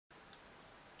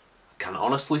can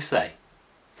honestly say,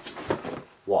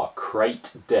 what a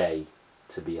great day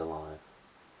to be alive.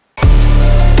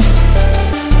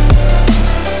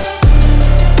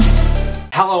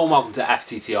 Hello and welcome to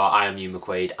FTTR, I am Hugh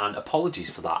McQuaid, and apologies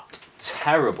for that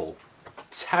terrible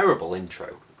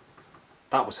intro.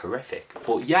 That was horrific.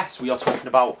 But yes, we are talking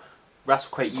about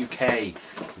Wrestle Crate UK,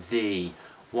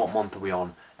 what month are we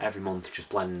on? Every month just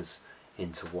blends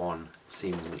into one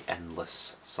seemingly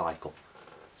endless cycle.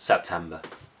 September.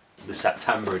 The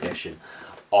September edition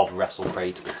of Wrestle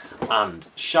Crate. And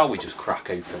shall we just crack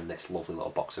open this lovely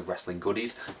little box of wrestling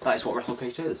goodies? That is what Wrestle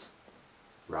Crate is.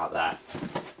 Right there.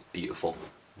 Beautiful.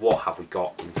 What have we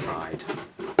got inside?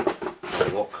 Let's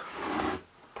have a look.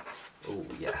 Oh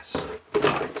yes.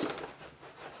 Right.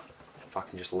 If I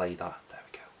can just lay that. There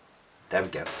we go. There we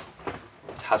go.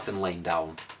 It has been laying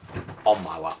down on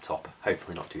my laptop.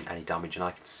 Hopefully not doing any damage, and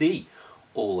I can see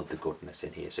all of the goodness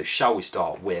in here. So shall we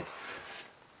start with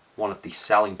one of the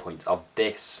selling points of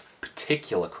this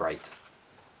particular crate,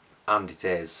 and it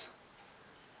is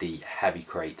the Heavy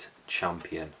Crate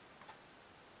Champion.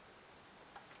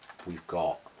 We've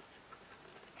got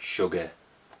Suge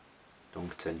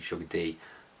D.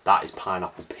 That is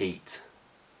Pineapple Pete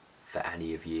for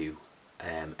any of you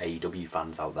AEW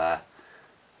fans out there,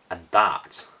 and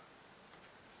that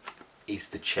is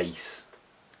the Chase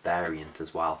variant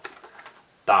as well.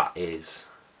 That is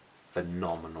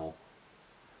phenomenal.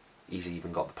 He's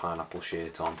even got the pineapple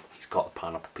shirt on. He's got the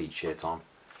Pineapple Pete shirt on.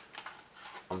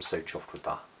 I'm so chuffed with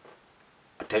that.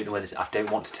 I don't know whether I don't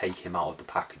want to take him out of the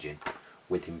packaging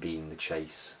with him being the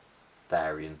Chase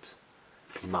variant.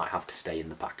 He might have to stay in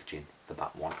the packaging for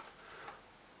that one.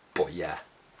 But yeah,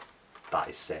 that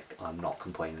is sick. I'm not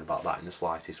complaining about that in the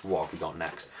slightest. What have we got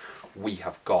next? We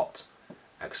have got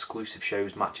exclusive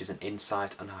shows, matches and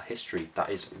insight and our history. That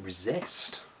is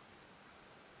Resist.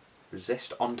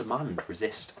 Resist on demand.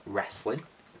 Resist Wrestling.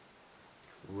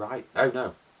 Right. Oh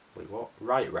no. Wait, what?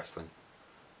 Riot Wrestling.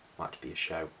 Might be a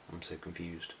show. I'm so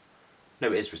confused.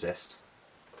 No, it is Resist.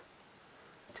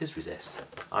 It is Resist.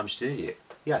 I'm just an idiot.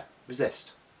 Yeah,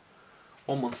 Resist.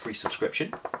 1 month free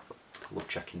subscription. Love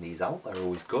checking these out. They're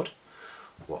always good.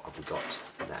 What have we got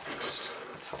next?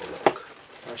 Let's have a look.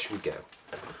 Where should we go?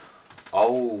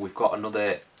 Oh, we've got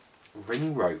another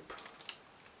ring rope.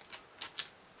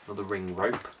 Another ring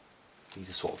rope. These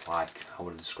are sort of like, how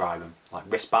would I describe them? Like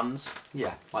wristbands?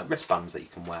 Yeah, like wristbands that you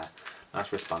can wear.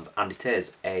 Nice wristbands. And it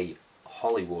is a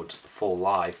Hollywood for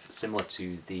life, similar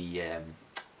to the, I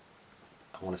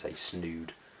want to say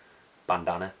snood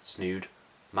bandana, snood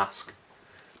mask.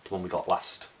 The one we got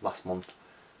last month.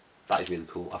 That is really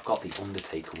cool. I've got the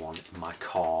Undertaker one in my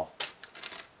car.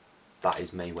 That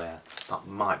is Mayweather. That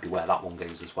might be where that one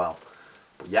goes as well.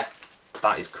 But yeah,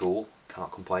 that is cool.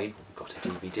 Cannot complain. We've got a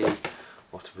DVD.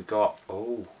 What have we got?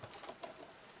 Oh,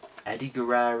 Eddie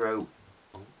Guerrero.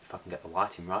 Oh, if I can get the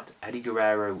lighting right. Eddie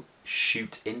Guerrero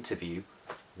shoot interview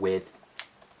with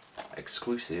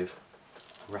exclusive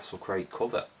Wrestle Crate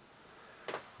cover.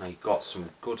 Now you've got some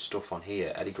good stuff on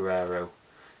here. Eddie Guerrero.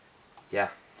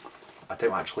 Yeah, I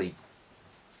don't actually.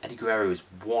 Eddie Guerrero is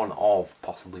one of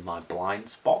possibly my blind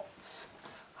spots.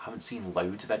 I haven't seen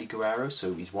loads of Eddie Guerrero,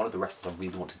 so he's one of the wrestlers I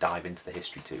really want to dive into the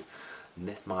history to. And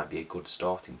this might be a good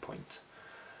starting point.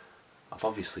 I've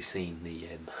obviously seen the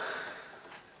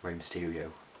Rey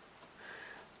Mysterio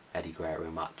Eddie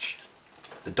Guerrero match.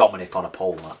 The Dominic on a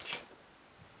pole match.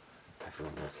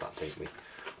 Everyone loves that, don't we?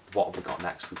 What have we got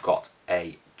next? We've got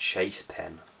a Chase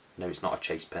pen. No, it's not a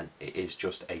Chase pen. It is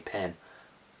just a pen.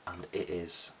 And it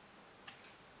is...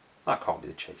 That can't be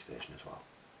the Chase version as well.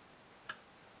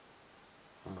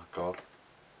 Oh my god.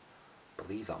 I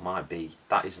believe that might be.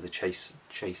 That is the Chase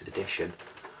edition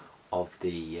of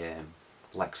the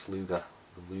Lex Luger,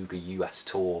 the Luger US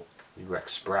Tour, Luger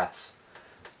Express.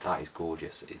 That is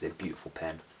gorgeous. It's a beautiful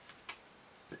pen.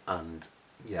 And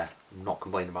yeah, I'm not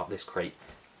complaining about this crate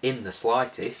in the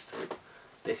slightest.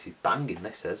 This is banging,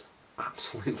 this is.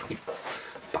 Absolutely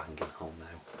banging. Oh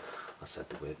no, I said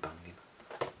the word banging.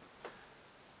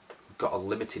 We've got a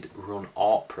limited run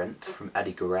art print from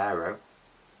Eddie Guerrero.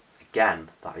 Again,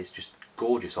 that is just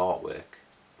gorgeous artwork.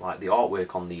 Like the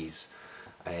artwork on these,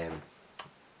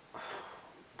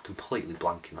 completely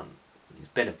blanking on. It's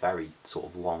been a very sort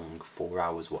of long 4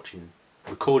 hours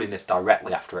recording this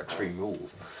directly after Extreme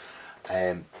Rules.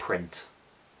 Print.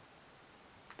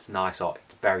 It's nice art.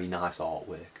 It's very nice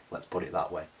artwork. Let's put it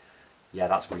that way. Yeah,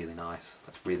 that's really nice.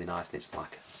 That's really nice, and it's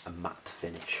like a matte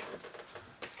finish.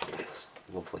 Yes,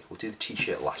 lovely. We'll do the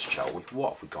t-shirt last, shall we?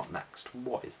 What have we got next?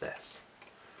 What is this?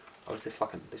 Oh, is this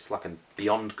like a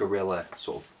Beyond Gorilla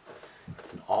sort of?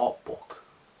 It's an art book,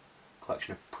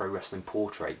 collection of pro wrestling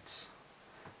portraits.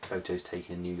 photos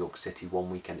taken in New York City one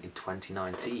weekend in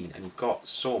 2019, and you've got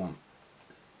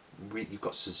you've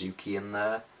got Suzuki in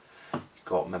there, you've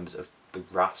got members of the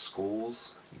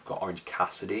Rascals, you've got Orange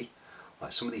Cassidy.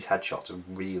 Like, some of these headshots are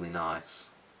really nice,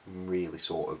 really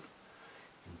sort of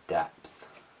in depth.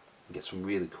 You get some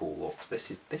really cool looks. This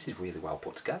is really well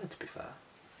put together, to be fair.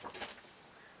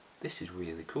 This is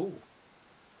really cool.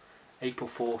 April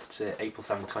 4th to April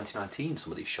 7th, 2019,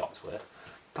 some of these shots were.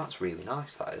 That's really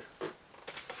nice, that is.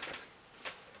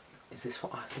 Is this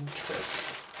what I think it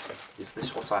is? Is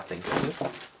this what I think it is?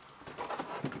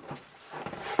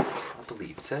 I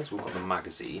believe it is. We've got the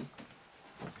magazine.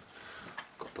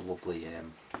 Got the lovely,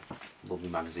 lovely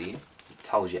magazine. It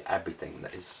tells you everything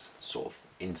that is sort of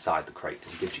inside the crate.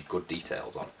 It gives you good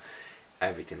details on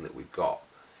everything that we've got,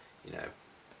 you know.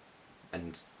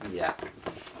 And yeah,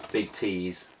 big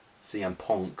tease. CM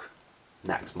Punk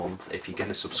next month. If you're going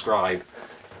to subscribe,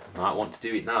 you might want to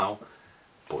do it now.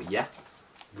 But yeah,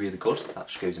 really good. That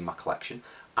just goes in my collection.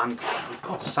 And we've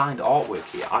got signed artwork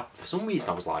here. For some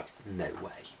reason I was like, no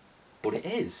way. But it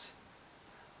is.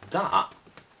 That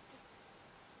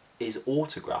is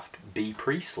autographed B.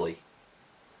 Priestley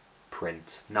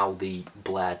print. Now the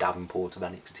Blair Davenport of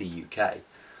NXT UK.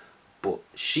 But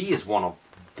she is one of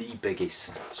the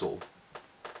biggest sort of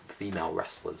female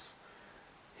wrestlers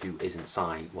who isn't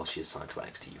signed, well, she is signed to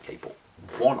NXT UK, but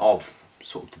one of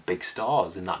sort of the big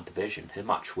stars in that division. Her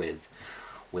match with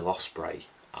Will Ospreay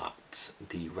at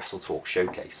the Wrestle Talk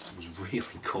Showcase was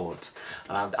really good,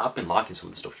 and I've been liking some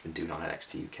of the stuff she's been doing on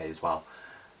NXT UK as well.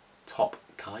 Top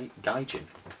Gaijin,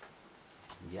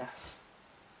 yes.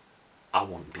 I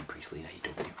want B. Priestley in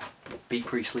AEW. B.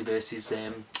 Priestley versus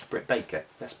Britt Baker,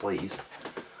 yes please.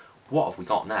 What have we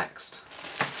got next?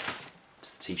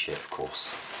 It's the t-shirt, of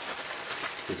course.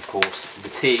 Is of course the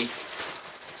tee.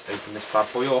 Let's open this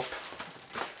bad boy up.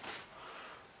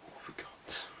 What have we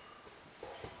got?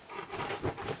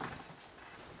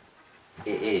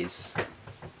 It is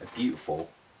a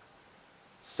beautiful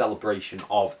celebration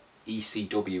of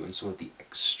ECW and some of the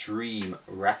extreme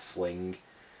wrestling.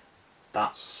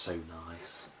 That's so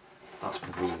nice. That's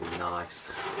really nice.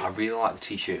 I really like the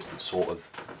t-shirts that sort of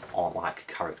aren't like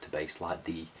character based, like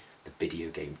the video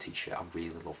game t-shirt. I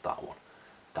really love that one.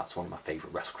 That's one of my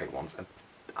favourite Wrestle Crate ones,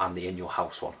 and the In Your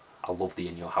House one. I love the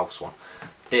In Your House one.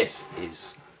 This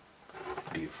is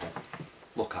beautiful.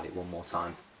 Look at it one more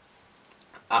time.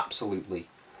 Absolutely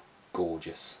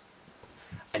gorgeous.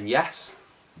 And yes,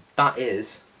 that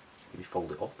is, let me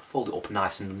fold it up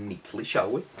nice and neatly,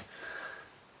 shall we?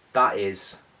 That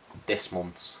is this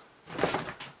month's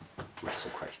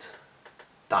Wrestle Crate.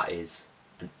 That is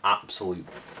an absolute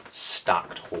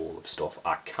stacked haul of stuff.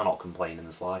 I cannot complain in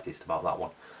the slightest about that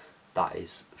one. That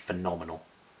is phenomenal.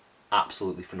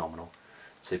 Absolutely phenomenal.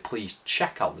 So please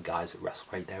check out the guys at Wrestle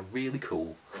Crate. They're really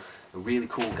cool. They're really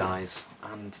cool guys,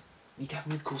 and you get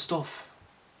really cool stuff.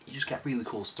 You just get really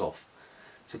cool stuff.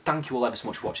 So thank you all ever so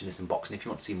much for watching this unboxing. If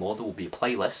you want to see more, there will be a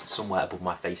playlist somewhere above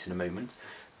my face in a moment.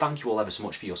 Thank you all ever so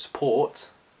much for your support,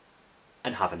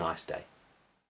 and have a nice day.